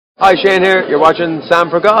Hi, Shane here. You're watching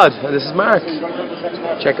Sam for God, and this is Mark.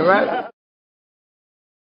 Check her out.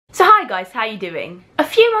 So hi guys, how you doing? A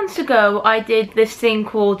few months ago I did this thing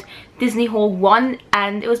called Disney Haul 1,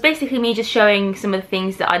 and it was basically me just showing some of the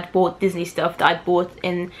things that I'd bought, Disney stuff that I'd bought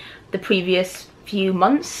in the previous few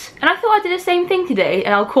months. And I thought I'd do the same thing today,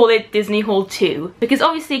 and I'll call it Disney Haul 2. Because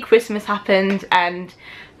obviously Christmas happened, and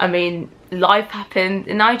I mean, life happened,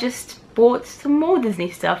 and I just bought some more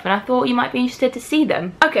Disney stuff, and I thought you might be interested to see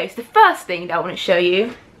them. Okay, so the first thing that I want to show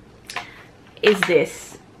you is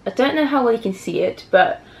this. I don't know how well you can see it,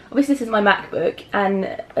 but obviously this is my MacBook,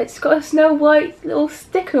 and it's got a Snow White little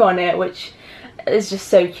sticker on it, which is just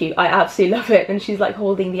so cute. I absolutely love it. And she's like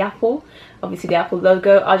holding the apple, obviously the Apple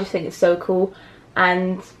logo. I just think it's so cool,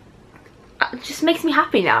 and it just makes me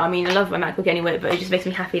happy now. I mean, I love my MacBook anyway, but it just makes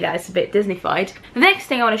me happy that it's a bit Disney-fied. The next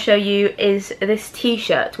thing I want to show you is this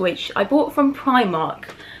t-shirt, which I bought from Primark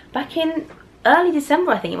back in early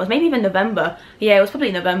December, I think it was, maybe even November. Yeah, it was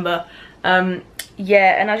probably November.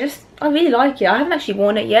 Yeah, and I really like it. I haven't actually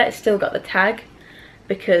worn it yet. It's still got the tag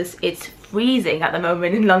because it's freezing at the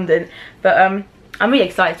moment in London, but I'm really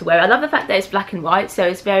excited to wear it. I love the fact that it's black and white, so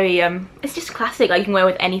it's very it's just classic. Like, you can wear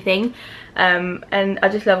it with anything, and I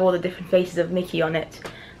just love all the different faces of Mickey on it.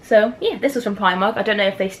 So yeah, this was from Primark. I don't know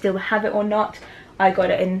if they still have it or not. I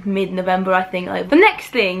got it in mid-November, I think. The next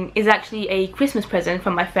thing is actually a Christmas present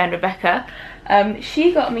from my friend Rebecca.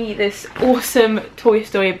 She got me this awesome Toy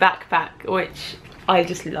Story backpack, which I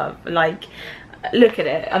just love. Like, look at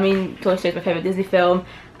it. I mean, Toy Story is my favourite Disney film,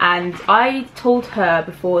 and I told her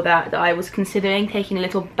before that I was considering taking a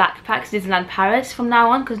little backpack to Disneyland Paris from now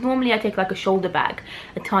on, because normally I take like a shoulder bag,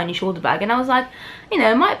 a tiny shoulder bag, and I was like, you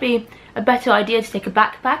know, it might be a better idea to take a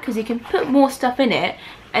backpack because you can put more stuff in it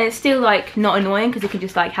and it's still like not annoying because you can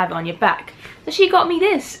just like have it on your back. So she got me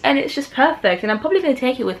this, and it's just perfect, and I'm probably going to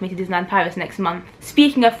take it with me to Disneyland Paris next month.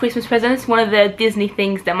 Speaking of Christmas presents, one of the Disney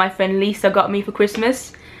things that my friend Lisa got me for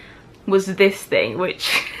Christmas was this thing,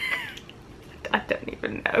 which I don't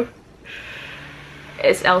even know.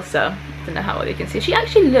 It's Elsa. I don't know how well you can see. She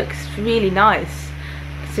actually looks really nice,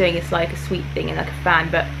 considering it's like a sweet thing and like a fan,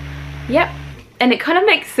 but yep. And it kind of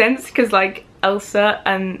makes sense because like Elsa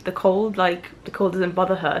and the cold doesn't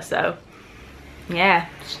bother her, so yeah,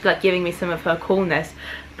 she's like giving me some of her coolness.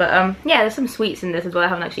 But yeah, there's some sweets in this as well. I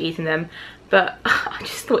haven't actually eaten them, but I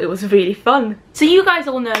just thought it was really fun. So you guys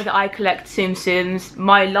all know that I collect Tsum Tsums.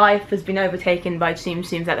 My life has been overtaken by Tsum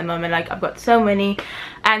Tsums at the moment. Like, I've got so many,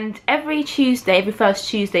 and every Tuesday, every first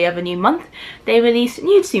Tuesday of a new month, they release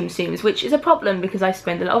new Tsum Tsums, which is a problem because I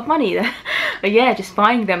spend a lot of money there. But yeah, just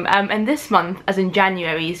buying them. And this month, as in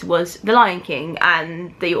January's, was The Lion King,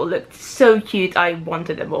 and they all looked so cute. I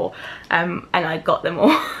wanted them all, and I got them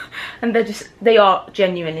all. And they are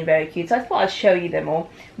genuinely very cute. So I thought I'd show you them all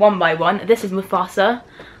one by one. This is Mufasa,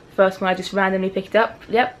 first one I just randomly picked up.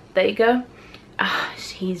 Yep, there you go.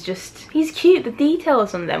 He's cute. The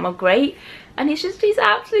details on them are great, and he's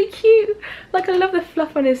absolutely cute. Like, I love the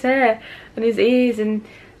fluff on his hair and his ears and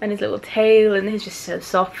his little tail, and he's just so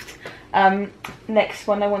soft. Next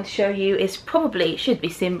one I want to show you should be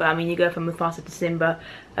Simba. I mean, you go from Mufasa to Simba.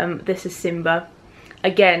 This is Simba.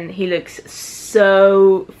 Again, he looks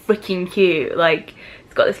so freaking cute. Like,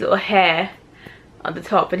 he's got this little hair on the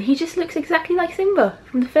top, and he just looks exactly like Simba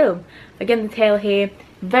from the film. Again, the tail here,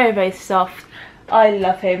 very, very soft. I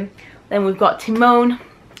love him. Then we've got Timon.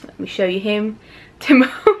 Let me show you him. Timon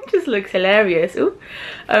just looks hilarious. Ooh.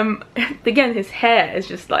 Again, his hair is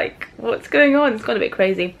just like, what's going on? It's got a bit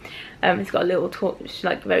crazy. He's got a little,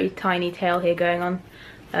 like, very tiny tail here going on.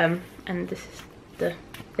 And this is the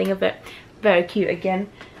thing of it. Very cute again.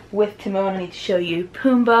 With Timon, I need to show you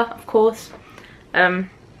Pumbaa, of course.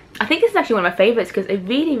 I think this is actually one of my favourites because it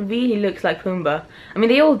really, really looks like Pumbaa. I mean,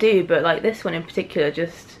 they all do, but like this one in particular,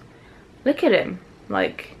 just look at him.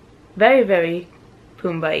 Like, very, very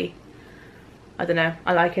Pumbaa-y. I don't know,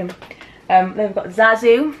 I like him. Then we've got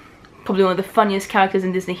Zazu, probably one of the funniest characters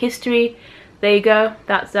in Disney history. There you go,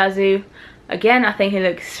 that's Zazu. Again, I think he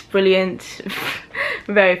looks brilliant.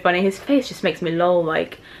 Very funny. His face just makes me lol.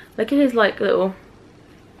 Like, look at his like little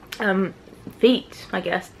feet, I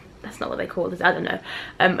guess. That's not what they call this, I don't know.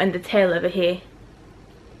 And the tail over here.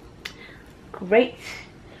 Great.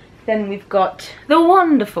 Then we've got the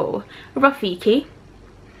wonderful Rafiki.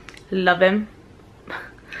 Love him.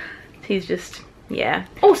 He's just, yeah.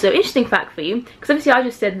 Also, interesting fact for you, because obviously I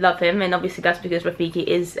just said love him, and obviously that's because Rafiki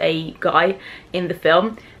is a guy in the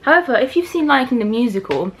film. However, if you've seen Lion King the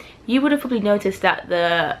musical, you would have probably noticed that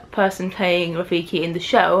the person playing Rafiki in the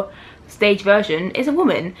show stage version is a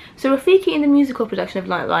woman. So Rafiki in the musical production of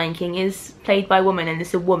Lion King is played by a woman, and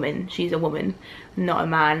it's a woman. She's a woman, not a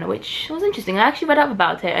man, which was interesting. I actually read up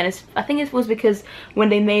about it, and I think it was because when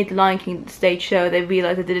they made the Lion King stage show, they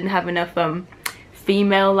realised they didn't have enough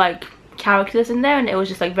female like characters in there, and it was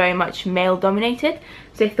just like very much male dominated.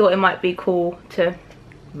 So they thought it might be cool to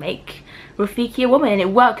make Rafiki a woman, and it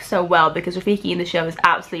works so well because Rafiki in the show is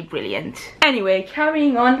absolutely brilliant. Anyway,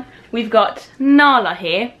 carrying on, we've got Nala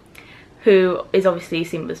here, who is obviously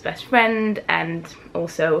Simba's best friend and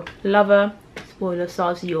also lover. Spoiler,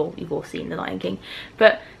 stars, you've all seen The Lion King.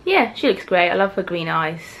 But yeah, she looks great. I love her green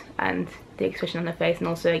eyes and the expression on her face, and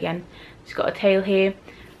also again, she's got a tail here,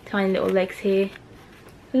 tiny little legs here.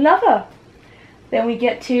 Love her. Then we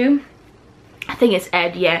get to, I think it's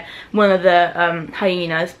Ed, yeah, one of the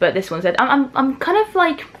hyenas, but this one's Ed. I'm kind of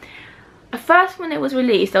like, at first when it was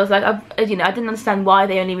released, I was like, you know, I didn't understand why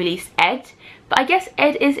they only released Ed, but I guess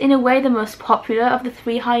Ed is in a way the most popular of the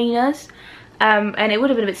 3 hyenas, and it would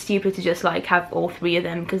have been a bit stupid to just like have all 3 of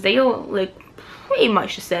them, because they all look pretty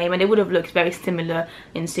much the same, and it would have looked very similar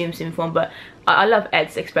in Tsum Tsum form. But I love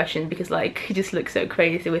Ed's expression because like he just looks so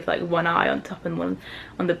crazy with like one eye on top and one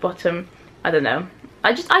on the bottom. I don't know.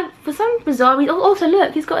 For some bizarre reason, also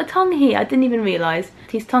look, he's got a tongue here. I didn't even realise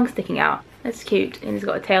his tongue sticking out. That's cute, and he's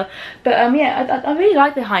got a tail. But yeah, I really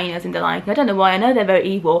like the hyenas in The Lion King. I don't know why. I know they're very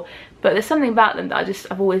evil, but there's something about them that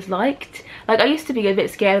I've always liked. Like, I used to be a bit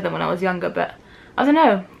scared of them when I was younger, but I don't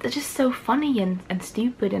know. They're just so funny and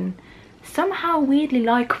stupid and somehow weirdly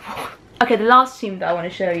likeable. Okay, the last tomb that I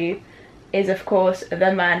want to show you is, of course,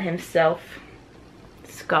 the man himself,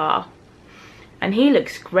 Scar. And he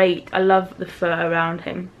looks great. I love the fur around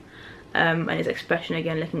him, and his expression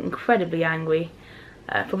again, looking incredibly angry.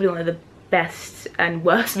 Probably one of the best and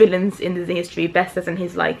worst villains in Disney history. Best as in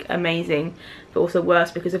he's like amazing, but also worse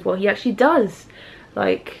because of what he actually does.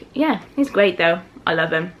 Like, yeah, he's great though. I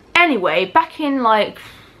love him. Anyway, back in like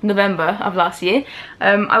November of last year,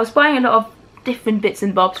 I was buying a lot of different bits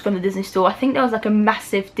and bobs from the Disney store. I think there was like a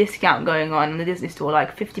massive discount going on in the Disney store,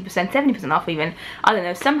 like 50%, 70% off even. I don't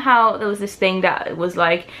know, somehow there was this thing that was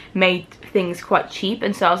like made things quite cheap,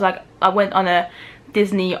 and so I was like, I went on a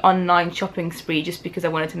Disney online shopping spree just because I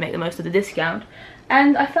wanted to make the most of the discount,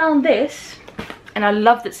 and I found this and I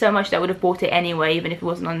loved it so much that I would have bought it anyway, even if it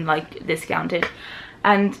wasn't on like discounted.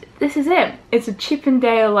 And this is it. It's a Chip 'n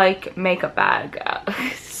Dale like makeup bag.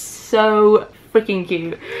 So freaking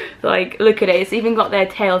cute. Like, look at it. It's even got their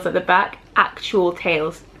tails at the back, actual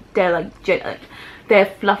tails. They're like they're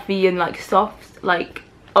fluffy and like soft. Like,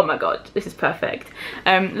 oh my god, this is perfect.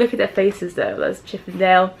 Look at their faces though. That's Chip 'n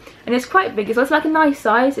Dale, and it's quite big as well. It's like a nice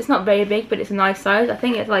size. It's not very big, but it's a nice size. I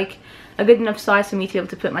think it's like a good enough size for me to be able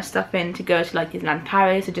to put my stuff in to go to like Disneyland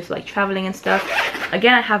Paris or just like traveling and stuff.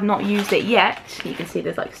 Again, I have not used it yet. You can see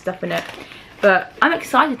there's like stuff in it, but I'm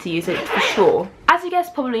excited to use it for sure. As you guys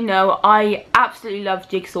probably know, I absolutely love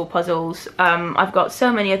jigsaw puzzles. I've got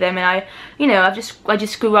so many of them, and I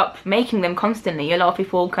just grew up making them constantly. A lot of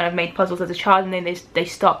people kind of made puzzles as a child and then they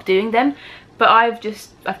stopped doing them. But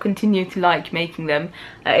I've continued to like making them.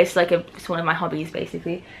 It's one of my hobbies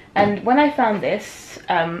basically. And when I found this,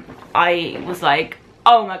 I was like,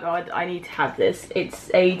 oh my god, I need to have this.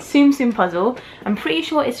 It's a Tsum Tsum puzzle. I'm pretty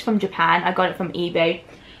sure it's from Japan. I got it from eBay,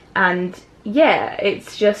 and yeah,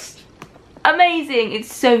 it's just amazing.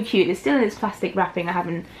 It's so cute. It's still in its plastic wrapping. I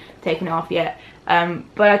haven't taken it off yet,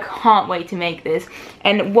 but I can't wait to make this.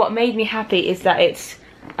 And what made me happy is that it's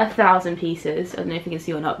 1,000 pieces. I don't know if you can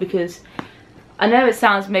see or not, because I know it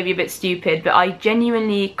sounds maybe a bit stupid, but I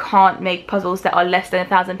genuinely can't make puzzles that are less than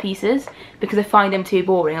 1,000 pieces because I find them too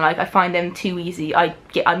boring. Like, I find them too easy. I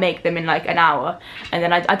make them in like an hour, and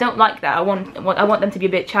then I don't like that. I want them to be a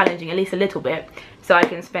bit challenging, at least a little bit, so I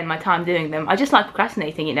can spend my time doing them. I just like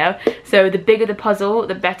procrastinating, you know. So the bigger the puzzle,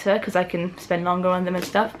 the better, because I can spend longer on them and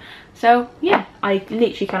stuff. So yeah, I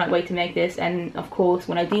literally cannot wait to make this. And of course,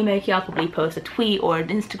 when I do make it, I'll probably post a tweet or an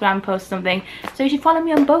Instagram post or something. So you should follow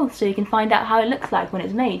me on both so you can find out how it looks like when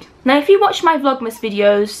it's made. Now, if you watch my Vlogmas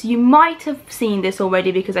videos, you might have seen this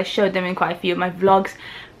already because I showed them in quite a few of my vlogs.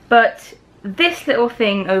 But this little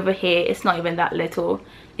thing over here, it's not even that little.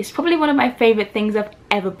 It's probably one of my favourite things I've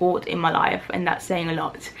ever bought in my life, and that's saying a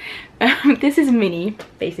lot. This is Minnie,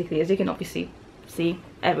 basically, as you can obviously see.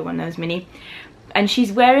 Everyone knows Minnie. And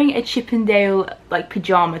she's wearing a Chip 'n Dale like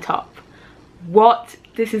pyjama top. What?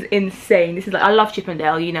 This is insane. This is like, I love Chip 'n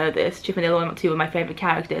Dale, you know this. Chip 'n Dale are two of my favourite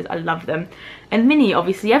characters. I love them. And Minnie,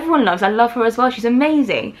 obviously, everyone loves. I love her as well. She's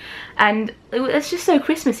amazing. And it's just so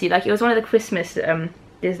Christmassy. Like, it was one of the Christmas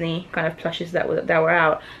Disney kind of plushes that were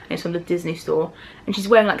out, and it's from the Disney store, and she's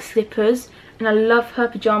wearing like slippers, and I love her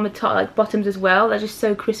pajama top, like bottoms as well. They're just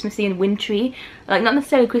so Christmassy and wintry, like not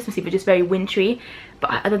necessarily Christmassy but just very wintry.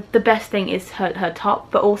 But the best thing is her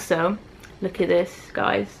top. But also, look at this,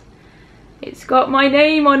 guys, it's got my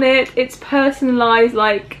name on it. It's personalized.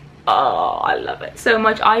 Like, oh, I love it so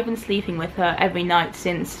much. I've been sleeping with her every night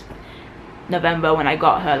since November when I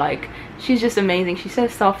got her. Like, she's just amazing. She's so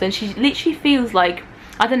soft, and she literally feels like,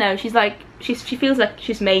 I don't know, she's like, she feels like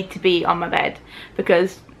she's made to be on my bed,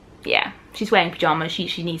 because yeah, she's wearing pajamas.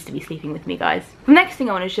 She needs to be sleeping with me, guys. The next thing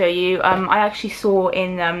I want to show you, I actually saw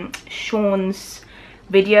in Sean's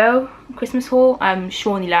video, Christmas haul,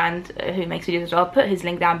 Shawnyland, who makes videos as well. I'll put his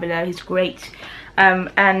link down below. He's great.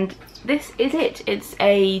 And this is it. It's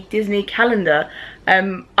a Disney calendar.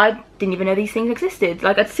 I didn't even know these things existed.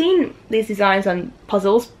 Like, I'd seen these designs on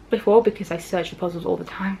puzzles before, because I search for puzzles all the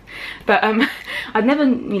time, but I'd never,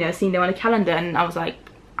 you know, seen them on a calendar, and I was like,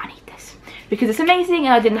 I need this because it's amazing.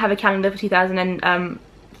 And I didn't have a calendar for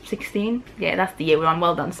 2016. Yeah, that's the year we're on.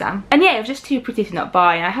 Well done, Sam. And yeah, it was just too pretty to not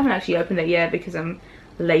buy, and I haven't actually opened it yet because I'm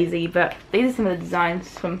lazy. But these are some of the designs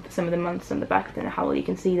from some of the months on the back. I don't know how well you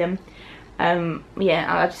can see them. Yeah,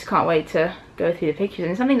 I just can't wait to go through the pictures, and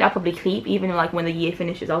it's something that I'll probably keep, even like when the year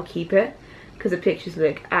finishes. I'll keep it because the pictures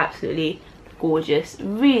look absolutely gorgeous,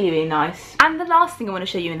 really nice. And the last thing I want to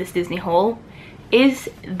show you in this Disney haul is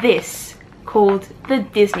this, called the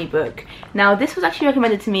Disney Book. Now, this was actually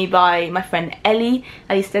recommended to me by my friend Ellie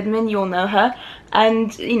Stedman. You all know her,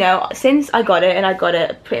 and you know, since I got it, and I got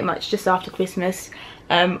it pretty much just after Christmas,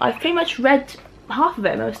 I've pretty much read half of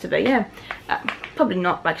it, most of it. Yeah, probably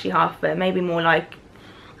not actually half of it, maybe more like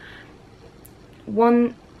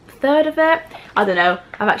 1/3 of it. I don't know.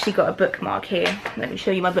 I've actually got a bookmark here. Let me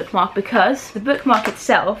show you my bookmark, because the bookmark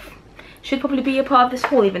itself should probably be a part of this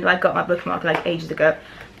haul, even though I got my bookmark like ages ago.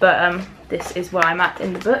 But this is where I'm at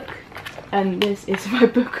in the book, and this is my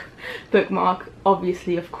bookmark.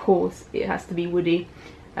 Obviously, of course, it has to be Woody.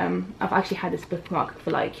 I've actually had this bookmark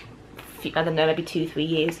for like, I don't know, maybe 2-3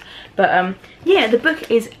 years. But yeah, the book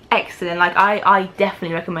is excellent. Like, I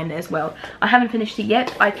definitely recommend it as well. I haven't finished it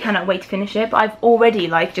yet. I cannot wait to finish it, but I've already,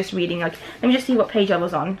 like, just reading, like, let me just see what page I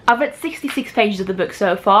was on. I've read 66 pages of the book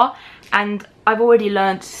so far, and I've already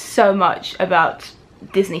learned so much about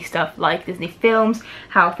Disney stuff, like Disney films,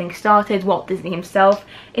 how things started, Walt Disney himself.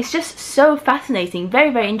 It's just so fascinating, very,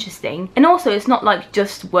 very interesting. And also, it's not like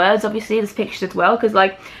just words, obviously, there's pictures as well, because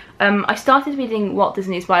like I started reading Walt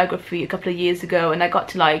Disney's biography a couple of years ago, and I got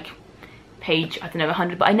to like page, I don't know,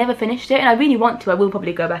 100, but I never finished it, and I really want to. I will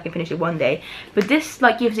probably go back and finish it one day. But this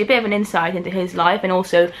like gives you a bit of an insight into his life, and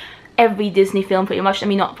also every Disney film pretty much. I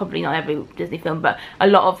mean, probably not every Disney film, but a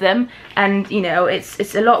lot of them. And you know,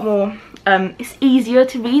 it's a lot more, it's easier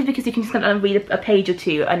to read, because you can just kind of read a page or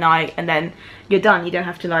two a night, and then you're done. You don't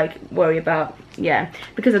have to like worry about, yeah,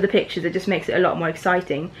 because of the pictures. It just makes it a lot more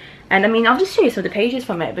exciting. And I mean, I'll just show you some of the pages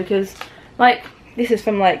from it, because like this is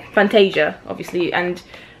from like Fantasia, obviously, and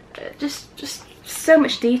just so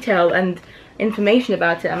much detail and information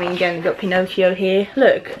about it. I mean, again, we've got Pinocchio here.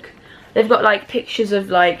 Look, they've got like pictures of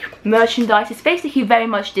like merchandise. It's basically very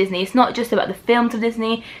much Disney. It's not just about the films of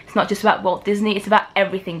Disney. It's not just about Walt Disney. It's about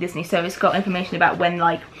everything Disney. So it's got information about when,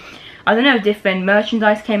 like, I don't know, different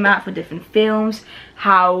merchandise came out for different films,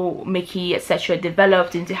 how Mickey, etc.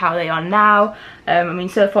 developed into how they are now. I mean,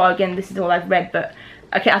 so far, again, this is all I've read, but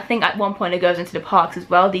okay, I think at one point it goes into the parks as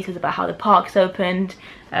well. Details about how the parks opened,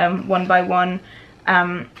 one by one.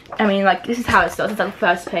 I mean, like, this is how it starts. It's like the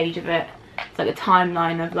first page of it. It's like a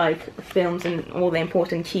timeline of like the films and all the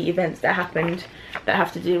important key events that happened that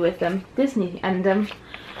have to do with Disney. And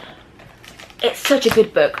it's such a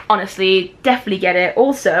good book, honestly. Definitely get it.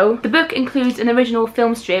 Also, the book includes an original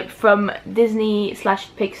film strip from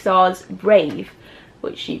Disney/Pixar's Brave,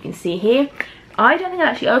 which you can see here. I don't think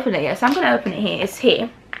I actually opened it yet, so I'm going to open it here. It's here.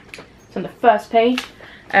 It's on the first page.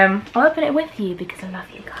 I'll open it with you because I love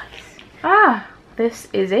you guys. Ah, this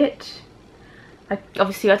is it.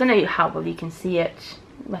 Obviously, I don't know how well you can see it.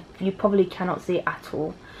 Like, you probably cannot see it at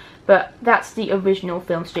all. But that's the original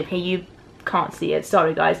film strip here. You can't see it.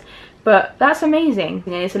 Sorry, guys. But that's amazing.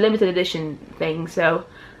 And it's a limited edition thing, so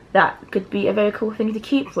that could be a very cool thing to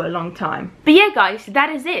keep for a long time. But yeah, guys, that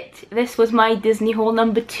is it. This was my Disney haul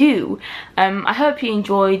number 2. I hope you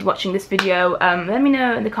enjoyed watching this video. Let me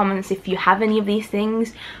know in the comments if you have any of these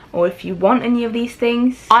things, or if you want any of these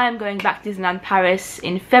things. I am going back to Disneyland Paris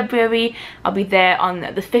in February. I'll be there on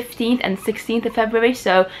the 15th and 16th of February,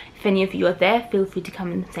 so if any of you are there, feel free to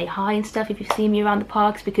come and say hi and stuff if you see me around the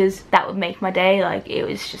parks, because that would make my day. Like, it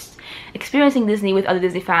was just, experiencing Disney with other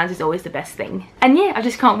Disney fans is always the best thing. And yeah, I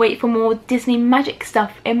just can't wait for more Disney magic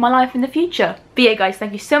stuff in my life in the future. But yeah guys,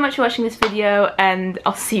 thank you so much for watching this video, and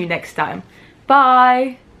I'll see you next time.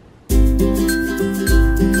 Bye!